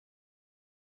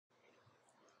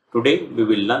Today we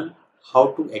will learn how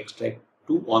to extract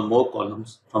two or more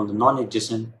columns from the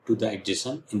non-adjacent to the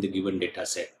adjacent in the given data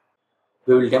set.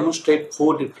 We will demonstrate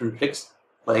 4 different tricks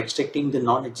for extracting the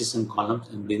non-adjacent columns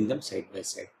and bring them side by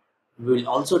side. We will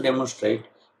also demonstrate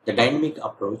the dynamic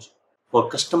approach for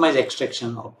customized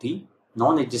extraction of the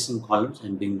non-adjacent columns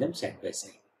and bring them side by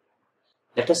side.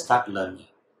 Let us start learning.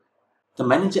 The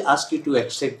manager asks you to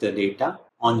extract the data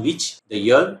on which the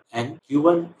year and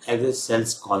Q1 average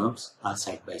sales columns are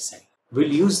side by side.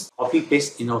 We'll use copy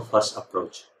paste in our first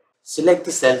approach. Select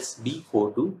the cells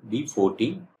B4 to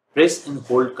B14, press and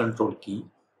hold Ctrl key.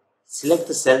 Select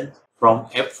the cell from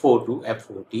F4 to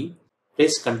F14,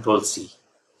 press Ctrl C.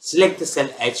 Select the cell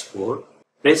H4,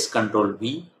 press Ctrl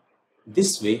V.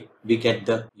 This way we get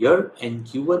the year and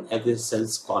Q1 average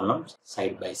sales columns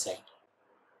side by side.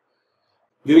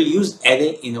 We will use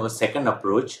array in our second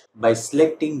approach by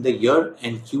selecting the year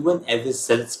and Q1 average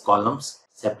sales columns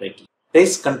separately.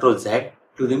 Press Ctrl Z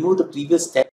to remove the previous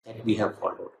step that we have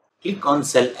followed. Click on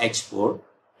cell H4,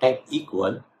 type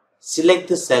equal, select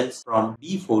the cells from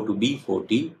B4 to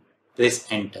B14, press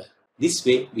enter. This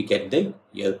way we get the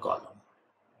year column.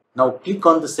 Now click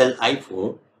on the cell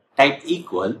I4, type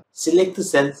equal, select the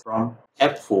cells from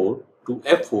F4 to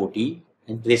F14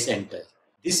 and press enter.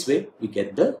 This way we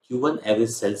get the Q1 average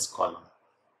sales column.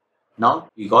 Now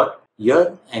we got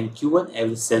year and Q1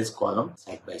 average sales column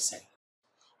side by side.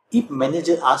 If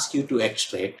manager asks you to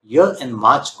extract year and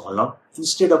March column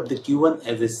instead of the Q1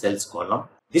 average sales column,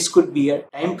 this could be a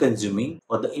time consuming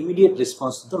for the immediate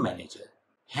response to the manager.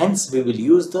 Hence we will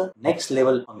use the next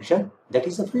level function, that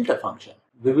is a filter function.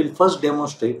 We will first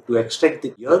demonstrate to extract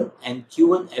the year and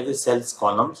Q1 average sales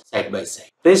columns side by side.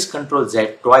 Press Ctrl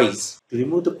Z twice to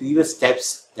remove the previous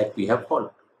steps that we have followed.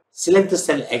 Select the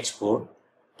cell H4,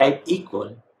 type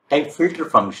equal, type filter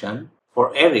function. For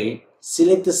array,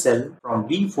 select the cell from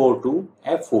B4 to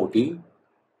F14,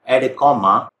 add a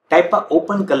comma, type an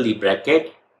open curly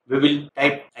bracket. We will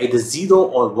type either 0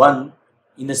 or 1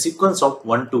 in a sequence of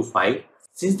 1 to 5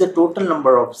 since the total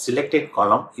number of selected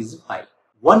column is 5.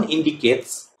 1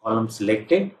 indicates column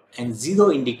selected and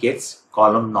 0 indicates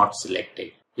column not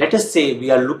selected. Let us say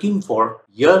we are looking for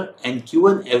year and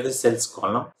Q1 average sales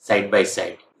column side by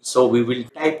side. So we will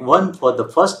type 1 for the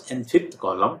first and fifth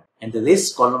column and the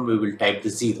rest column we will type the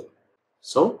 0.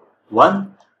 So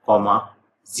 1, 0,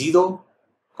 0,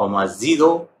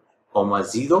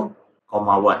 0,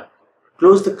 1.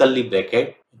 Close the curly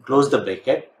bracket, close the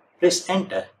bracket, press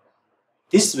enter.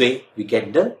 This way we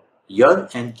get the year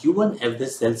and Q1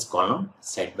 average sales column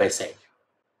side by side.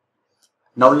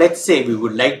 Now let's say we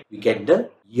get the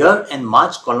year and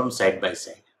March column side by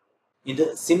side. In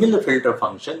the similar filter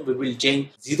function, we will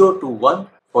change 0 to 1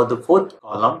 for the fourth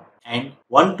column and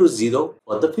 1 to 0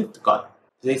 for the fifth column.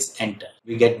 Press enter.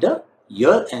 We get the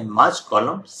year and March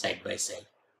column side by side.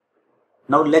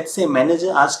 Now let's say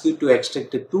manager asks you to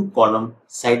extract the two columns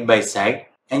side by side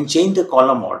and change the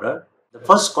column order. The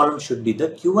first column should be the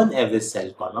Q1 average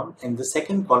sale column and the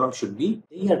second column should be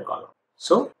the year column.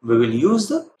 So we will use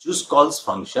the CHOOSECOLS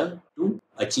function to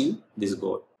achieve this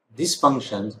goal. This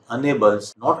function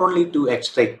enables not only to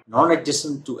extract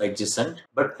non-adjacent to adjacent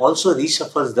but also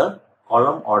reshuffles the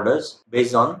column orders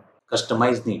based on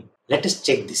customized need. Let us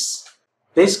check this.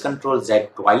 Press Ctrl Z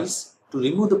twice to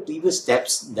remove the previous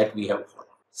steps that we have followed.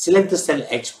 Select the cell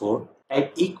H4,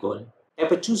 type equal,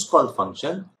 type a CHOOSECOLS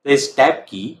function, press tab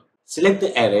key. Select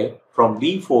the array from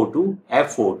B4 to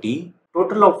F14.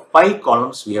 Total of 5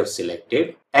 columns we have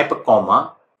selected. Type a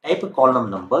comma. Type a column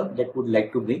number that would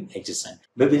like to bring adjacent.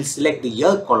 We will select the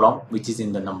year column which is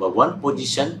in the number 1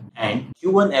 position and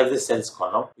Q1 average sales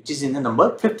column which is in the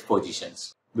number 5th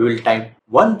positions. We will type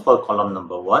 1 for column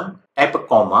number 1. Type a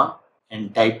comma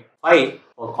and type 5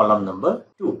 for column number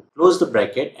 2. Close the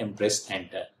bracket and press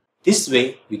enter. This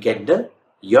way we get the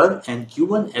year and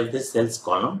Q1 average sales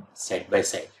column side by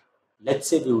side. Let's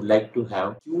say we would like to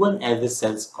have Q1 average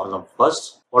sales column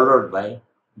first, followed by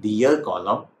the year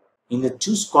column. In the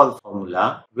CHOOSECOLS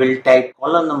formula, we'll type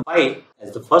column number 5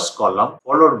 as the first column,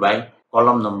 followed by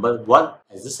column number 1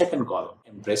 as the second column,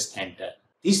 and press enter.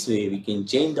 This way, we can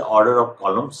change the order of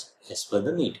columns as per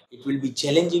the need. It will be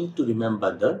challenging to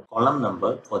remember the column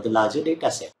number for the larger data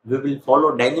set. We will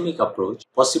follow dynamic approach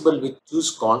possible with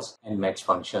CHOOSECOLS and match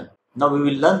function. Now we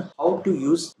will learn how to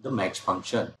use the match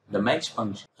function. The match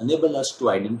function enables us to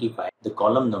identify the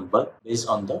column number based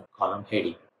on the column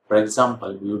heading. For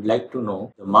example, we would like to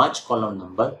know the March column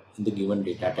number in the given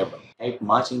data table. Type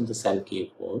March in the cell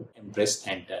K4 and press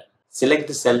enter. Select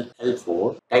the cell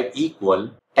L4, type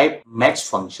equal, type match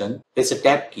function, press a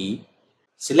tab key,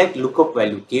 select lookup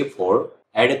value K4,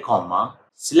 add a comma,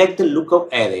 Select the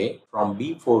lookup array from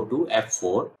B4 to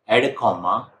F4, add a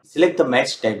comma, select the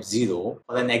match type 0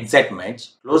 for an exact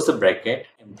match, close the bracket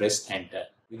and press enter.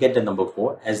 We get the number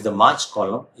 4 as the match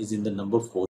column is in the number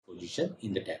 4th position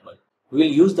in the table. We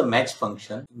will use the match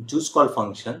function in CHOOSECOLS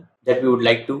function that we would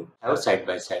like to have side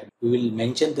by side. We will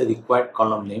mention the required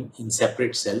column name in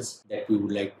separate cells that we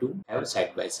would like to have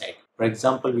side by side. For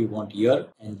example, we want year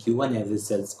and Q1 as a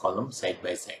cells column side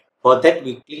by side. For that,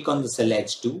 we click on the cell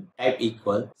H2, type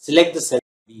equal, select the cell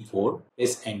B4,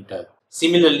 press enter.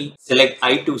 Similarly, select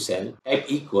I2 cell, type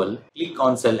equal, click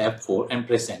on cell F4 and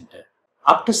press enter.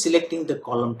 After selecting the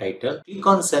column title, click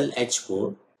on cell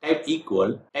H4, type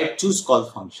equal, type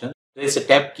CHOOSECOLS function, press a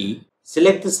tab key,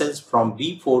 select the cells from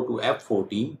B4 to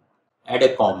F14, add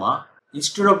a comma,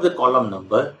 instead of the column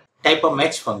number, type a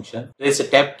match function, press a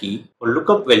tab key. For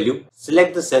lookup value,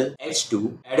 select the cell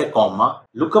H2, add a comma.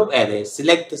 Lookup array,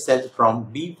 select the cells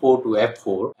from B4 to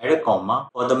F4, add a comma.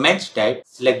 For the match type,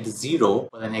 select the 0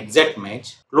 for an exact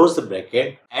match, close the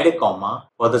bracket, add a comma.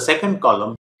 For the second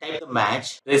column, type the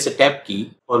match, press a tab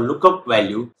key. For lookup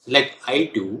value, select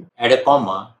I2, add a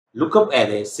comma. Lookup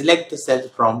array, select the cells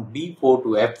from B4 to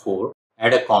F4,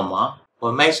 add a comma.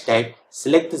 For match type,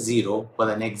 select the 0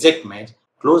 for an exact match,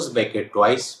 close bracket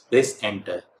twice, press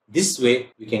enter. This way,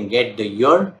 we can get the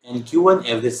year and Q1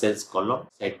 average sales column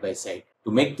side by side.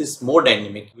 To make this more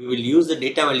dynamic, we will use the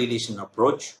data validation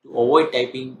approach to avoid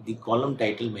typing the column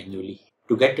title manually.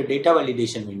 To get the data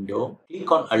validation window,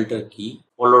 click on Alt key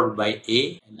followed by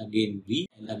A and again V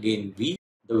and again V.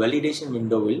 The validation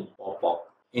window will pop up.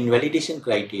 In validation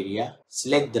criteria,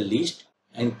 select the list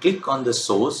and click on the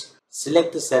source.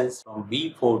 Select the cells from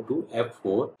B4 to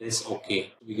F4, press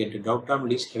OK. We get a drop-down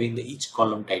list having the each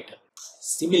column title.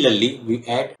 Similarly, we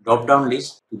add drop-down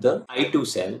list to the I2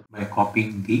 cell by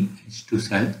copying the H2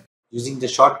 cell. Using the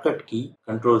shortcut key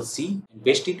Ctrl C and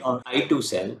paste it on I2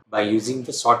 cell by using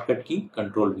the shortcut key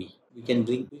Ctrl V. We can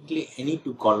bring quickly any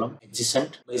two column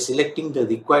adjacent by selecting the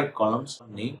required columns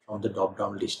name from the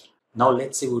drop-down list. Now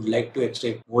let's say we would like to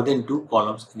extract more than two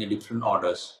columns in a different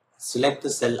orders. Select the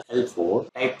cell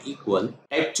L4, type equal,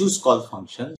 type CHOOSECOLS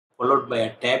function followed by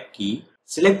a tab key.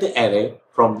 Select the array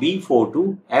from B4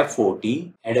 to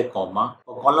F14, add a comma.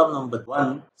 For column number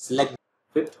 1, select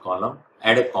the 5th column,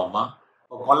 add a comma.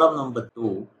 For column number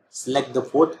 2, select the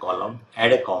 4th column,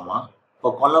 add a comma.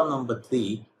 For column number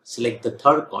 3, select the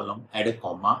 3rd column, add a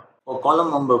comma. For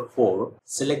column number 4,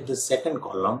 select the 2nd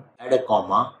column, add a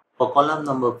comma. For column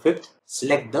number 5th,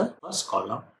 select the 1st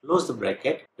column, close the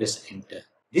bracket, press enter.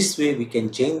 This way we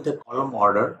can change the column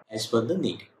order as per the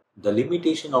need. The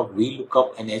limitation of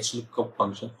VLOOKUP and HLOOKUP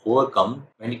function overcome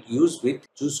when it used with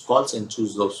CHOOSECOLS and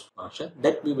CHOOSEROWS function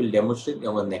that we will demonstrate in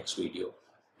our next video.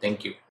 Thank you.